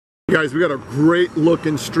Guys, we got a great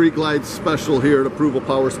looking Street Glide special here at Approval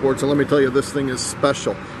Power Sports, and let me tell you, this thing is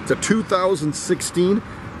special. It's a 2016,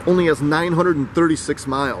 only has 936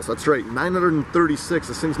 miles. That's right, 936.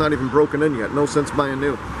 This thing's not even broken in yet. No sense buying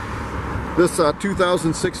new. This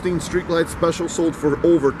 2016 Street Glide special sold for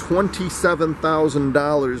over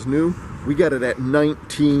 $27,000 new. We got it at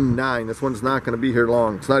 $19,900. This one's not going to be here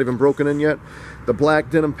long. It's not even broken in yet. The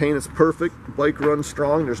black denim paint is perfect. The bike runs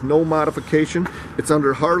strong. There's no modification. It's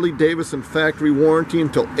under Harley-Davidson factory warranty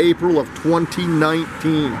until April of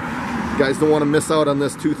 2019. You guys don't want to miss out on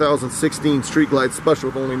this 2016 Street Glide special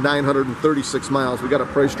with only 936 miles. We got it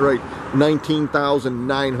priced right,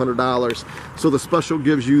 $19,900. So the special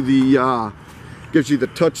gives you the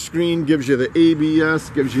touch screen, gives you the ABS,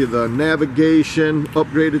 gives you the navigation,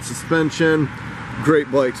 upgraded suspension.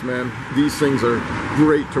 Great bikes, man. These things are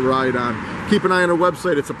great to ride on. Keep an eye on our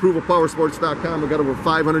website. It's approvalpowersports.com. We got over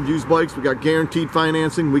 500 used bikes. We got guaranteed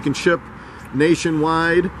financing. We can ship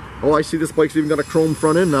nationwide. Oh, I see this bike's even got a chrome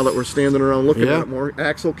front end now that we're standing around looking at it more.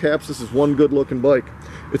 Axle caps. This is one good looking bike.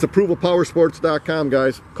 It's approvalpowersports.com,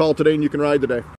 guys. Call today and you can ride today.